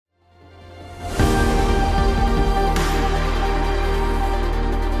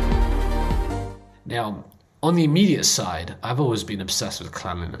Now, on the immediate side, I've always been obsessed with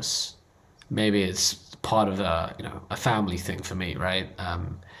cleanliness. Maybe it's part of a family thing for me, right?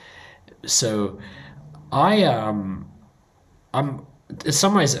 So I I'm in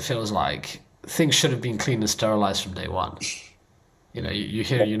some ways it feels like things should have been cleaned and sterilized from day one. You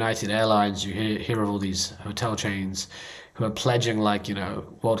hear United Airlines, you hear of all these hotel chains who are pledging like,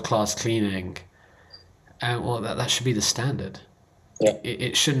 world class cleaning, and well, that should be the standard. Yeah.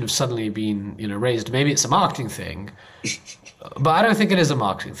 It shouldn't have suddenly been, raised. Maybe it's a marketing thing, but I don't think it is a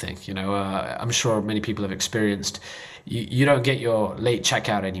marketing thing. I'm sure many people have experienced. You don't get your late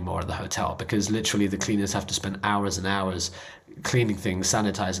checkout anymore at the hotel because literally the cleaners have to spend hours and hours cleaning things,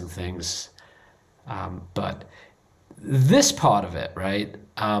 sanitizing things. But this part of it, right,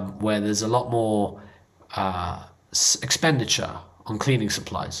 where there's a lot more expenditure on cleaning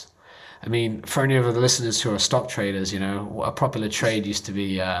supplies. I mean, for any of the listeners who are stock traders, a popular trade used to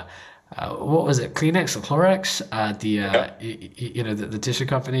be, what was it, Kleenex or Clorox, Yeah. the tissue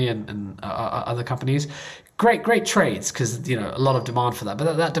company and other companies. Great trades because, a lot of demand for that.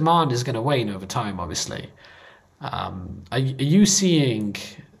 But that demand is going to wane over time, obviously. Are you seeing,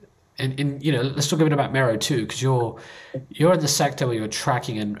 let's talk a bit about Mero too, because you're in the sector where you're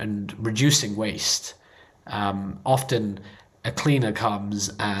tracking and reducing waste. Often a cleaner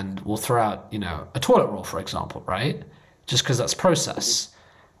comes and will throw out, a toilet roll, for example, right? Just because that's process.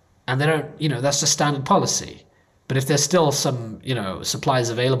 And they don't, that's just standard policy. But if there's still some, supplies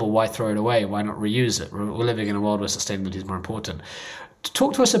available, why throw it away? Why not reuse it? We're living in a world where sustainability is more important.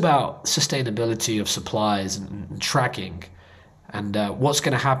 Talk to us about sustainability of supplies and tracking and what's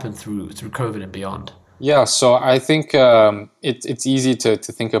going to happen through COVID and beyond. Yeah, so I think it's easy to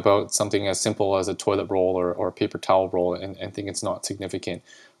think about something as simple as a toilet roll or a paper towel roll and think it's not significant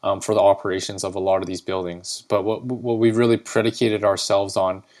for the operations of a lot of these buildings. But what we've really predicated ourselves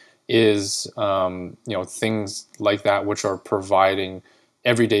on is things like that which are providing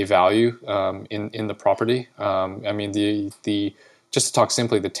everyday value in the property. I mean the just to talk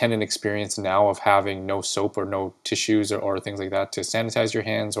simply, the tenant experience now of having no soap or no tissues or things like that to sanitize your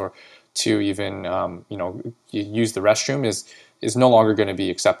hands or to even use the restroom is no longer going to be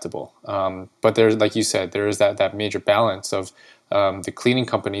acceptable. But there's, like you said, there is that major balance of the cleaning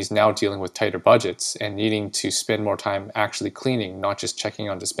companies now dealing with tighter budgets and needing to spend more time actually cleaning, not just checking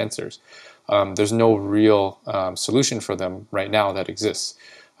on dispensers. There's no real solution for them right now that exists.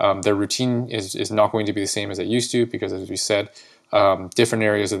 Their routine is not going to be the same as it used to because, as we said, different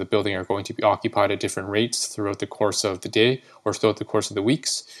areas of the building are going to be occupied at different rates throughout the course of the day or throughout the course of the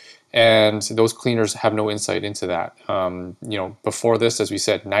weeks. And those cleaners have no insight into that. Before this, as we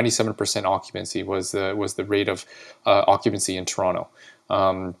said, 97% occupancy was the rate of occupancy in Toronto.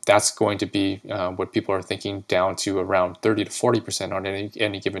 That's going to be what people are thinking down to around 30 to 40% on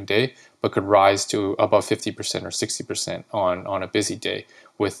any given day, but could rise to above 50% or 60% on a busy day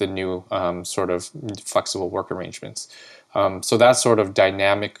with the new sort of flexible work arrangements. So that sort of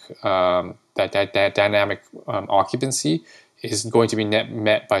dynamic dynamic occupancy is going to be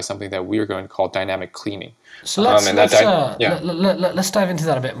met by something that we are going to call dynamic cleaning. So Yeah. let's dive into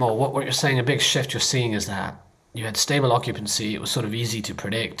that a bit more. What you're saying, a big shift you're seeing is that you had stable occupancy. It was sort of easy to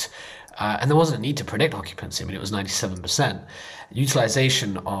predict, and there wasn't a need to predict occupancy. I mean, it was 97%.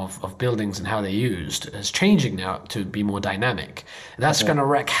 Utilization of buildings and how they're used is changing now to be more dynamic. That's going to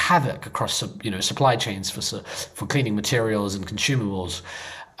wreak havoc across supply chains for cleaning materials and consumables.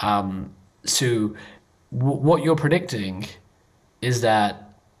 So what you're predicting is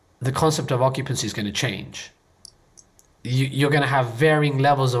that the concept of occupancy is going to change. You're going to have varying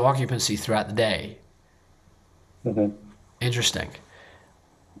levels of occupancy throughout the day. Mhm. Interesting.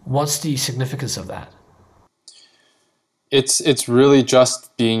 What's the significance of that? It's really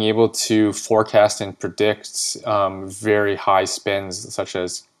just being able to forecast and predict very high spends such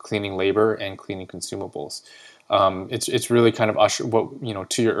as cleaning labor and cleaning consumables. It's really kind of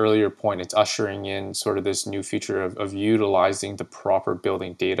to your earlier point, it's ushering in sort of this new feature of utilizing the proper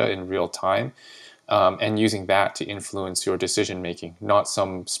building data in real time and using that to influence your decision making, not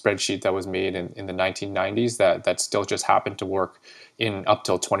some spreadsheet that was made in the 1990s that still just happened to work in up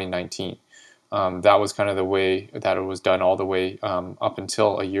till 2019. That was kind of the way that it was done all the way up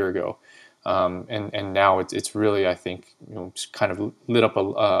until a year ago. And now it's really, I think, just kind of lit up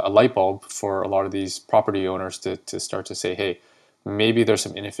a light bulb for a lot of these property owners to start to say, hey, maybe there's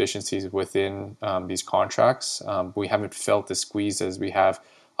some inefficiencies within these contracts. We haven't felt the squeeze as we have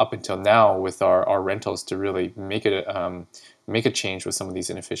up until now with our rentals to really make a change with some of these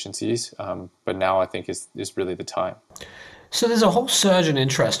inefficiencies. But now I think is really the time. So there's a whole surge in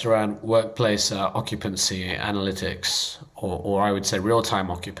interest around workplace occupancy analytics, or I would say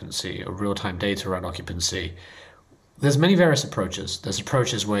real-time occupancy or real-time data around occupancy, there's many various approaches. There's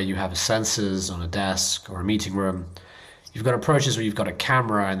approaches where you have sensors on a desk or a meeting room. You've got approaches where you've got a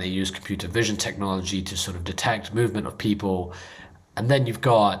camera and they use computer vision technology to sort of detect movement of people. And then you've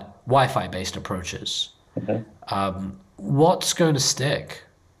got Wi-Fi based approaches. What's going to stick?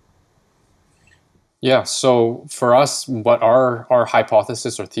 Yeah, so for us, what our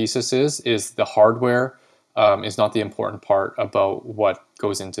hypothesis or thesis is the hardware is not the important part about what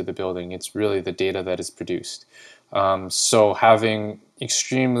goes into the building. It's really the data that is produced. So having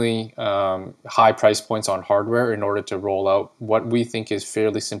extremely high price points on hardware in order to roll out what we think is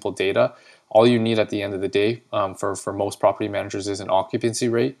fairly simple data. All you need at the end of the day for most property managers is an occupancy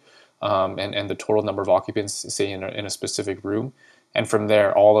rate and the total number of occupants, say in a specific room. And from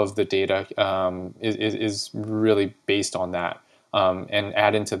there, all of the data is really based on that. And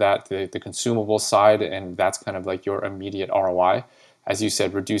add into that the consumable side, and that's kind of like your immediate ROI. As you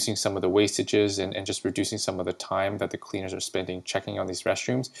said, reducing some of the wastages and just reducing some of the time that the cleaners are spending checking on these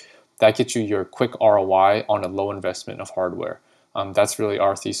restrooms. That gets you your quick ROI on a low investment of hardware. That's really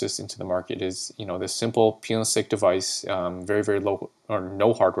our thesis into the market is, this simple peel and stick device, very, very low or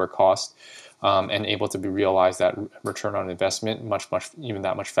no hardware cost, and able to be realized that return on investment much, even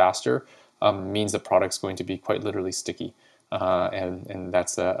that much faster, means the product's going to be quite literally sticky. And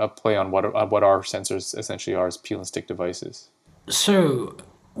that's a play on what our sensors essentially are as peel and stick devices. So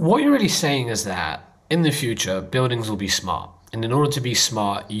what you're really saying is that in the future, buildings will be smart. And in order to be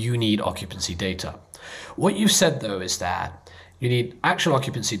smart, you need occupancy data. What you've said, though, is that you need actual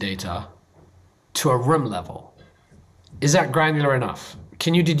occupancy data to a room level. Is that granular enough?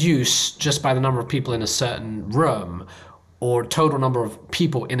 Can you deduce just by the number of people in a certain room or total number of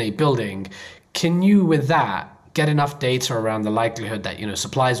people in a building, can you with that get enough data around the likelihood that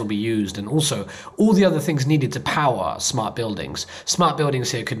supplies will be used and also all the other things needed to power smart buildings? Smart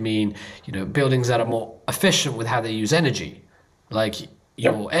buildings here could mean buildings that are more efficient with how they use energy, like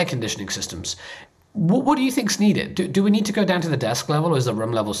your air conditioning systems. What do you think's needed? Do we need to go down to the desk level, or is the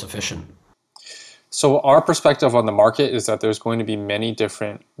room level sufficient? So our perspective on the market is that there's many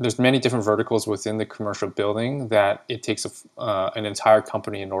different verticals within the commercial building that it takes an entire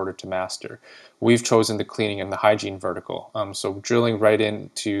company in order to master. We've chosen the cleaning and the hygiene vertical. So drilling right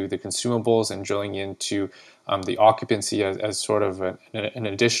into the consumables and drilling into the occupancy as sort of an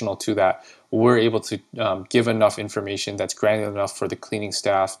additional to that, we're able to give enough information that's granular enough for the cleaning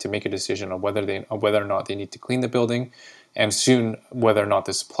staff to make a decision on whether or not they need to clean the building, and soon whether or not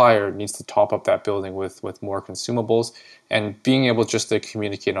the supplier needs to top up that building with more consumables, and being able just to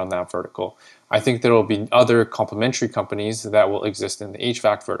communicate on that vertical. I think there will be other complementary companies that will exist in the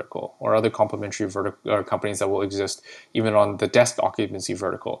HVAC vertical, or other complementary companies that will exist even on the desk occupancy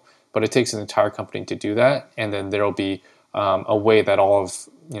vertical. But it takes an entire company to do that, and then there will be a way that all of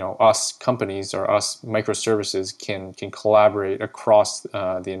us companies or us microservices can collaborate across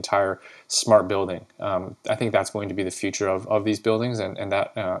the entire smart building. I think that's going to be the future of these buildings, and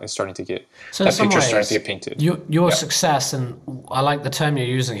that is starting to get that picture is starting to get painted. Your success, and I like the term you're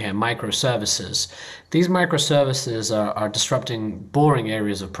using here, microservices. These microservices are disrupting boring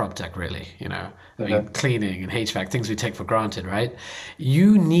areas of PropTech, really. I mean, cleaning and HVAC, things we take for granted, right?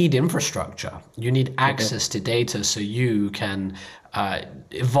 You need infrastructure. You need access to data so you can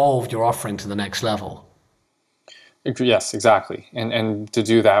evolve your offering to the next level. Yes, exactly. And to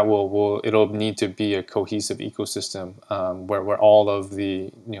do that, it'll need to be a cohesive ecosystem where all of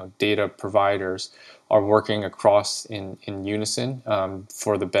the data providers are working across in unison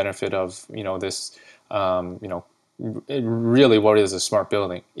for the benefit of this really what is a smart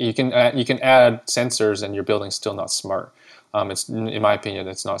building. You can add sensors and your building's still not smart. It's, in my opinion,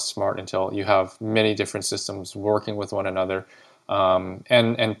 it's not smart until you have many different systems working with one another. And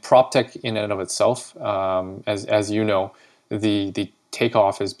PropTech in and of itself, as you know, the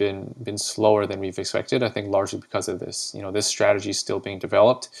takeoff has been slower than we've expected. I think largely because of this. This strategy is still being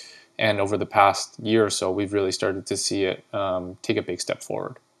developed, and over the past year or so, we've really started to see it take a big step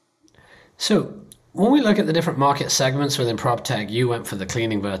forward. So when we look at the different market segments within PropTech, you went for the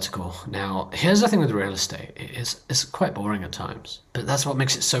cleaning vertical. Now, here's the thing with real estate. It's quite boring at times, but that's what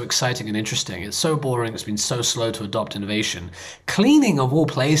makes it so exciting and interesting. It's so boring. It's been so slow to adopt innovation. Cleaning of all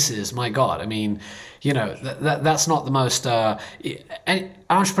places, my God. I mean, that's not the most... An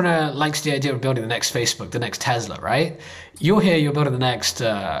entrepreneur likes the idea of building the next Facebook, the next Tesla, right? You're here, you're building the next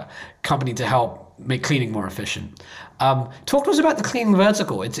company to help make cleaning more efficient. Talk to us about the cleaning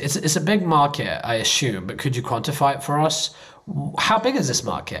vertical. It's a big market, I assume, but could you quantify it for us? How big is this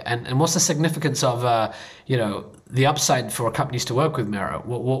market, and what's the significance of the upside for companies to work with Mero?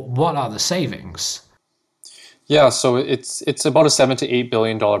 What are the savings? Yeah, so it's about a $7 to $8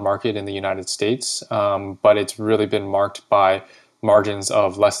 billion market in the United States, but it's really been marked by margins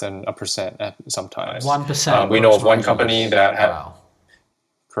of less than a percent at sometimes. 1% We know gross of one company margins. that had Wow.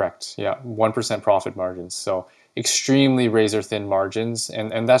 correct, yeah, 1% profit margins. So extremely razor thin margins,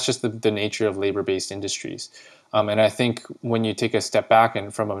 and that's just the nature of labor-based industries. And I think when you take a step back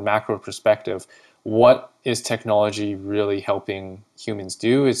and from a macro perspective, what is technology really helping humans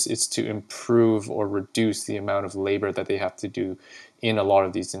do? It's to improve or reduce the amount of labor that they have to do in a lot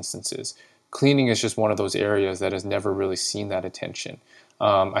of these instances. Cleaning is just one of those areas that has never really seen that attention.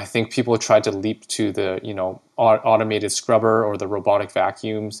 I think people tried to leap to the automated scrubber or the robotic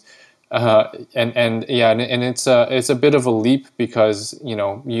vacuums, and yeah, and it's a bit of a leap because you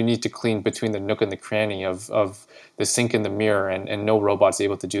need to clean between the nook and the cranny of the sink and the mirror, and no robot's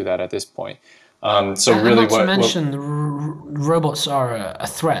able to do that at this point. So And really, not to what mention, robots are a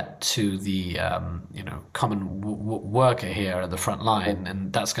threat to the common worker here at the front line,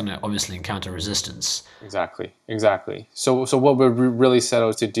 and that's going to obviously encounter resistance. exactly, exactly. So what we really set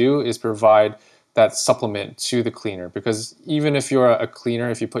out to do is provide that supplement to the cleaner, because even if you're a cleaner,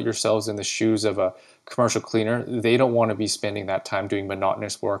 if you put yourselves in the shoes of a commercial cleaner, they don't want to be spending that time doing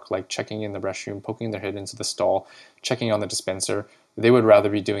monotonous work like checking in the restroom, poking their head into the stall, checking on the dispenser. They would rather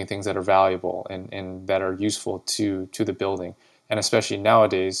be doing things that are valuable and that are useful to the building. And especially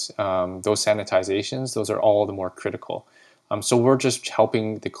nowadays, those sanitizations, those are all the more critical. So we're just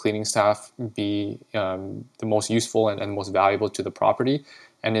helping the cleaning staff be the most useful and most valuable to the property.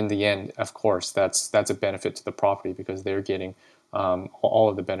 And in the end, of course, that's a benefit to the property because they're getting all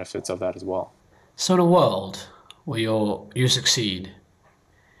of the benefits of that as well. So, in a world where you succeed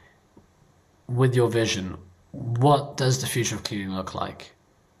with your vision, what does the future of cleaning look like?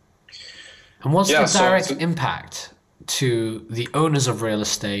 And what's the Yeah, direct impact to the owners of real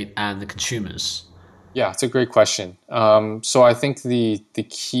estate and the consumers? yeah, it's a great question. So I think the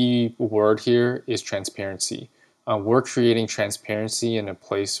key word here is transparency. We're creating transparency in a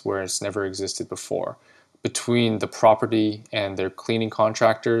place where it's never existed before, between the property and their cleaning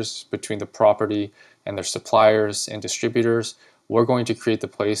contractors, between the property and their suppliers and distributors. We're going to create the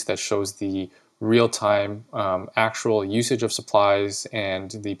place that shows the real-time actual usage of supplies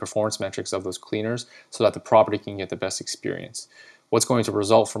and the performance metrics of those cleaners so that the property can get the best experience. What's going to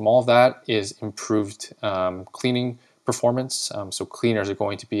result from all of that is improved cleaning performance. So cleaners are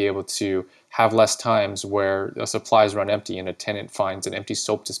going to be able to have less times where supplies run empty and a tenant finds an empty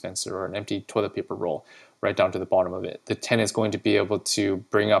soap dispenser or an empty toilet paper roll right down to the bottom of it. The tenant is going to be able to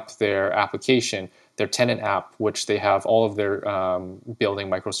bring up their application, their tenant app, which they have all of their building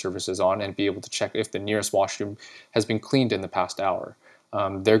microservices on, and be able to check if the nearest washroom has been cleaned in the past hour.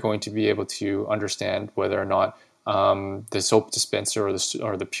 They're going to be able to understand whether or not the soap dispenser or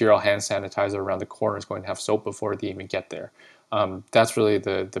the Purell hand sanitizer around the corner is going to have soap before they even get there. That's really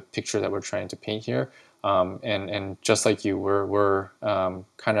the picture that we're trying to paint here. And just like you, we're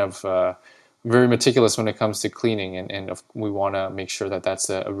kind of very meticulous when it comes to cleaning, and we want to make sure that that's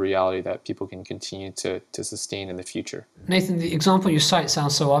a reality that people can continue to sustain in the future. Nathan, the example you cite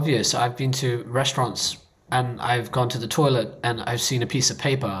sounds so obvious. I've been to restaurants and I've gone to the toilet and I've seen a piece of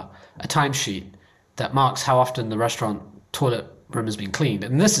paper, a timesheet that marks how often the restaurant toilet room has been cleaned.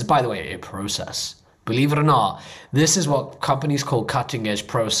 And this is, by the way, a process. Believe it or not, this is what companies call cutting edge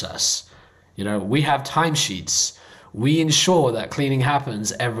process. We have timesheets. We ensure that cleaning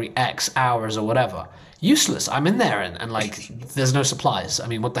happens every X hours or whatever. Useless. I'm in there and like there's no supplies. I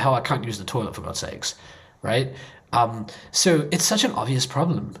mean, what the hell? I can't use the toilet for God's sakes, right? So it's such an obvious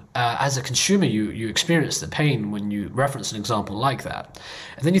problem. As a consumer, you experience the pain when you reference an example like that,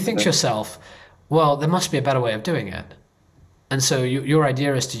 and then you think to yourself, well, there must be a better way of doing it. And so your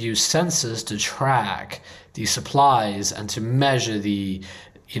idea is to use sensors to track the supplies and to measure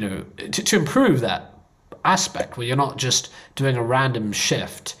to improve that aspect where you're not just doing a random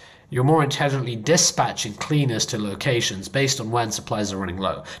shift. You're more intelligently dispatching cleaners to locations based on when supplies are running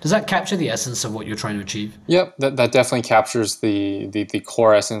low. Does that capture the essence of what you're trying to achieve? Yep, that definitely captures the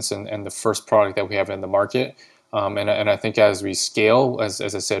core essence and the first product that we have in the market. And I think as we scale, as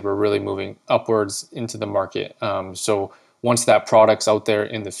I said, we're really moving upwards into the market. So once that product's out there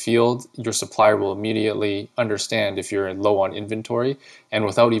in the field, your supplier will immediately understand if you're low on inventory, and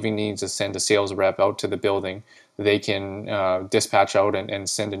without even needing to send a sales rep out to the building, they can dispatch out and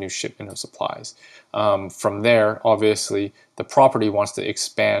send a new shipment of supplies. From there, obviously, the property wants to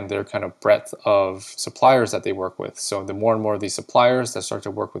expand their kind of breadth of suppliers that they work with. So the more and more of these suppliers that start to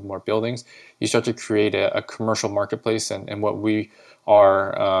work with more buildings, you start to create a commercial marketplace, and what we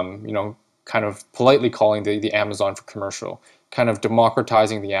are, kind of politely calling the Amazon for commercial, kind of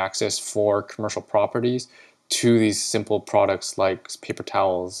democratizing the access for commercial properties to these simple products like paper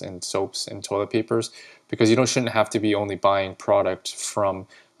towels and soaps and toilet papers, because you shouldn't have to be only buying product from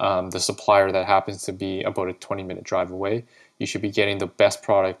the supplier that happens to be about a 20-minute drive away. You should be getting the best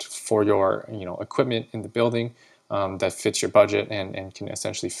product for your equipment in the building that fits your budget and can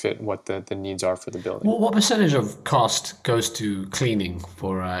essentially fit what the needs are for the building. What percentage of cost goes to cleaning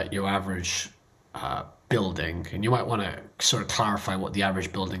for your average building? And you might want to sort of clarify what the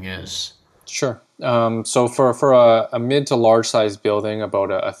average building is. Sure. So for a mid to large size building,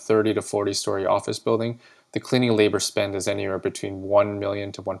 about a 30 to 40 story office building, the cleaning labor spend is anywhere between 1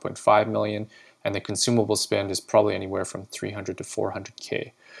 million to 1.5 million, and the consumable spend is probably anywhere from 300 to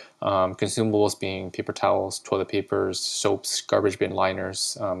 400K. Consumables being paper towels, toilet papers, soaps, garbage bin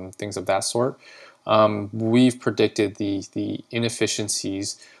liners, things of that sort. We've predicted the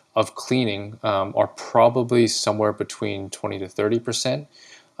inefficiencies of cleaning are probably somewhere between 20 to 30%.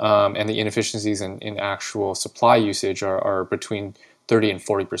 And the inefficiencies in actual supply usage are between 30 and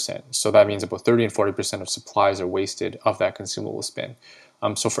 40%. So that means about 30 and 40% of supplies are wasted of that consumable spend.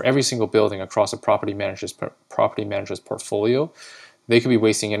 So for every single building across a property manager's portfolio, they could be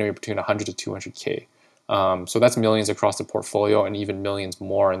wasting anywhere between 100 to 200K. So that's millions across the portfolio, and even millions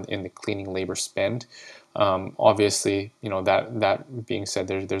more in the cleaning labor spend. Obviously, that being said,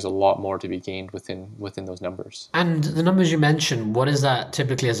 there's a lot more to be gained within those numbers. And the numbers you mentioned, what is that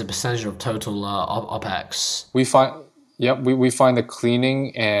typically as a percentage of total OPEX? We find, yep, we find the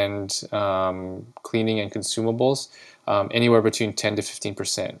cleaning and consumables anywhere between 10 to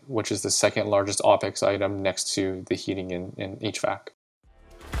 15%, which is the second largest OPEX item next to the heating and HVAC.